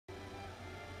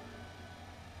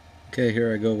Okay,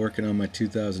 here I go working on my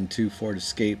 2002 Ford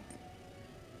Escape.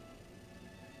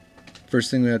 First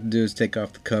thing we have to do is take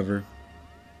off the cover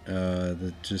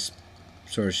that just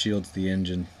sort of shields the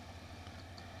engine.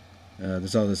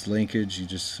 There's all this linkage, you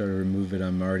just sort of remove it.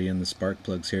 I'm already in the spark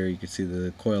plugs here. You can see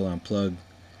the coil on plug.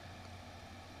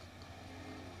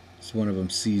 It's one of them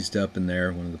seized up in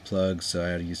there, one of the plugs, so I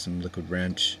had to use some liquid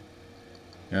wrench.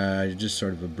 I just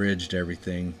sort of abridged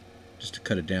everything just to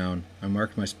cut it down. I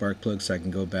marked my spark plug so I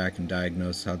can go back and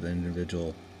diagnose how the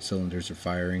individual cylinders are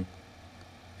firing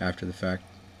after the fact.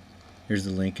 Here's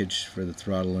the linkage for the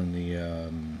throttle and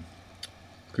the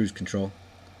cruise control.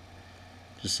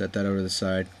 Just set that over to the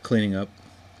side, cleaning up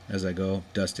as I go,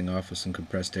 dusting off with some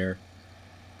compressed air.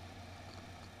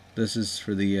 This is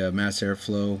for the mass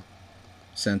airflow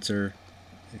sensor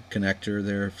connector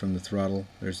there from the throttle.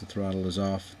 There's the throttle is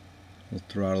off. The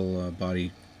throttle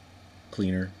body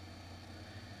cleaner.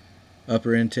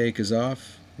 Upper intake is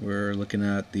off. We're looking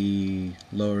at the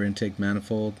lower intake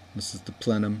manifold. This is the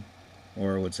plenum,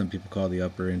 or what some people call the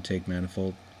upper intake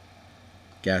manifold.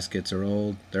 Gaskets are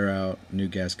old, they're out, new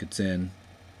gaskets in.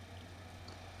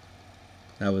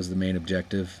 That was the main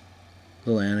objective.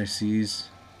 Little anti-seize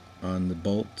on the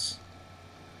bolts.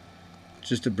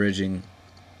 Just a bridging.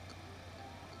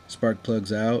 Spark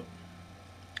plugs out.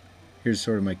 Here's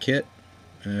sort of my kit.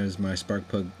 There's my spark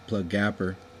plug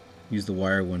gapper. Use the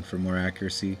wire one for more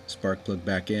accuracy. Spark plug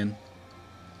back in.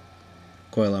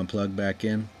 Coil on plug back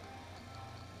in.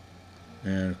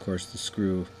 And of course the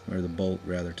screw, or the bolt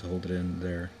rather, to hold it in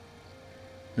there.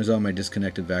 There's all my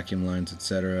disconnected vacuum lines,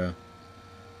 etc.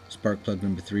 Spark plug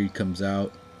number 3 comes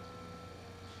out.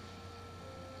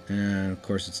 And of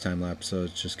course it's time lapse, so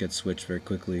it just gets switched very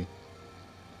quickly.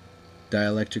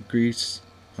 Dielectric grease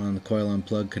on the coil on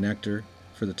plug connector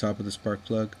for the top of the spark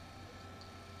plug.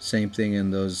 Same thing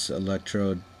in those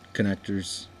electrode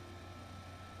connectors.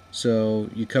 So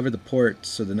you cover the ports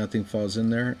so that nothing falls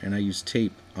in there, and I use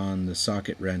tape on the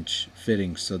socket wrench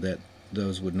fittings so that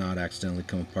those would not accidentally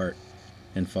come apart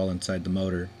and fall inside the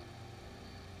motor.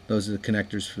 Those are the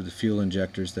connectors for the fuel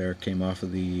injectors there. Came off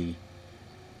of the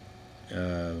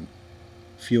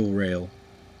fuel rail,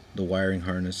 the wiring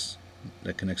harness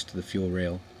that connects to the fuel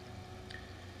rail.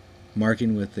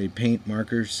 Marking with a paint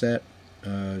marker set.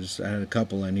 I had a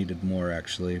couple, I needed more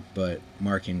actually, but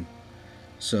marking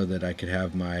so that I could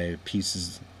have my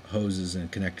pieces, hoses,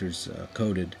 and connectors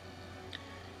coated.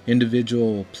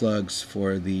 Individual plugs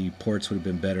for the ports would have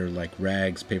been better, like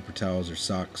rags, paper towels, or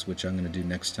socks, which I'm going to do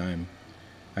next time.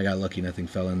 I got lucky, nothing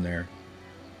fell in there.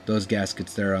 Those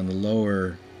gaskets there on the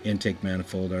lower intake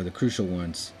manifold are the crucial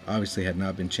ones. Obviously had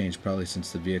not been changed probably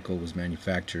since the vehicle was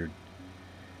manufactured.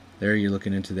 There you're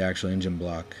looking into the actual engine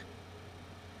block.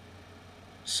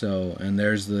 So, and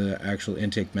there's the actual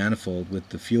intake manifold with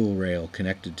the fuel rail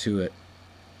connected to it.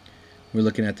 We're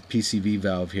looking at the PCV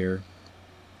valve here.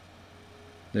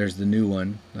 There's the new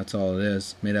one, that's all it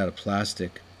is, made out of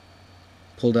plastic.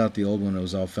 Pulled out the old one, it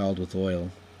was all fouled with oil,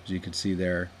 as you can see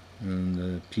there. And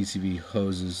the PCV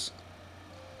hose is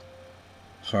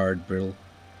hard, brittle.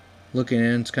 Looking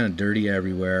in, it's kind of dirty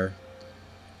everywhere.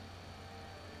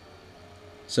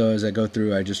 So as I go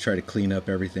through, I just try to clean up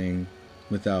everything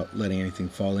without letting anything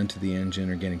fall into the engine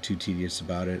or getting too tedious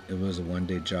about it. It was a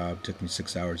one-day job. It took me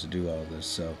 6 hours to do all of this,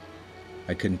 so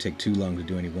I couldn't take too long to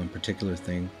do any one particular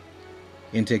thing.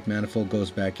 Intake manifold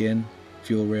goes back in,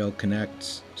 fuel rail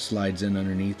connects, slides in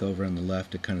underneath over on the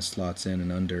left. It kind of slots in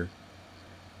and under,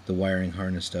 the wiring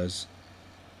harness does.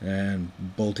 And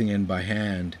bolting in by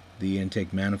hand the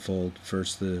intake manifold,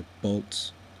 first the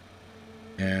bolts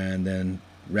and then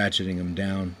ratcheting them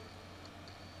down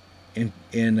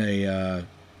in a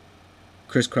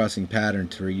crisscrossing pattern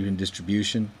for even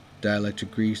distribution.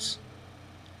 Dielectric grease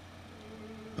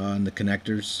on the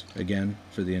connectors again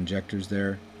for the injectors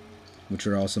there, which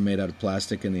are also made out of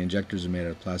plastic, and the injectors are made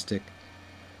out of plastic.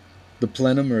 The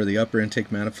plenum, or the upper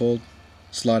intake manifold,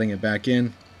 slotting it back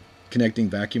in, connecting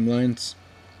vacuum lines,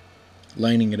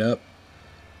 lining it up,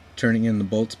 turning in the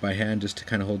bolts by hand just to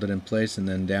kind of hold it in place, and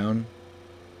then down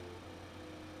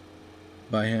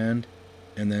by hand,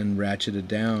 and then ratcheted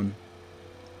down.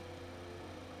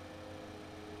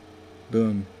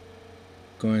 Boom.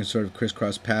 Going sort of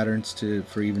crisscross patterns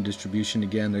for even distribution.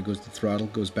 Again, there goes the throttle,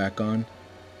 goes back on.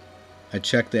 I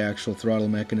check the actual throttle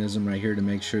mechanism right here to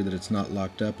make sure that it's not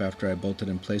locked up after I bolt it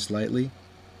in place lightly.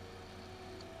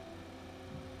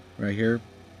 Right here.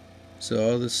 So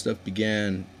all this stuff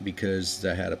began because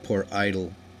I had a poor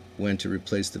idle. Went to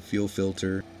replace the fuel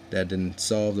filter. That didn't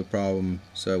solve the problem,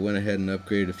 so I went ahead and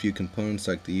upgraded a few components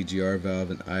like the EGR valve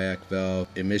and IAC valve,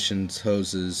 emissions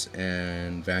hoses,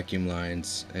 and vacuum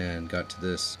lines, and got to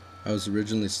this. I was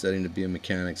originally studying to be a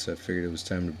mechanic, so I figured it was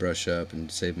time to brush up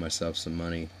and save myself some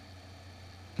money.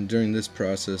 And during this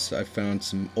process, I found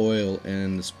some oil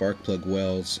in the spark plug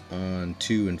wells on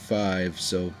 2 and 5,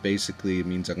 so basically it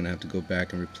means I'm going to have to go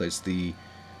back and replace the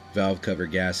valve cover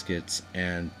gaskets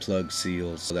and plug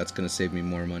seals, so that's going to save me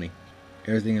more money.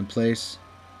 Everything in place,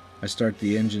 I start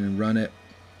the engine and run it.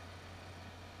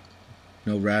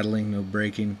 No rattling, no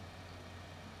braking.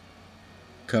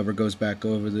 Cover goes back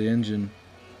over the engine,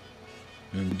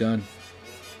 and we're done.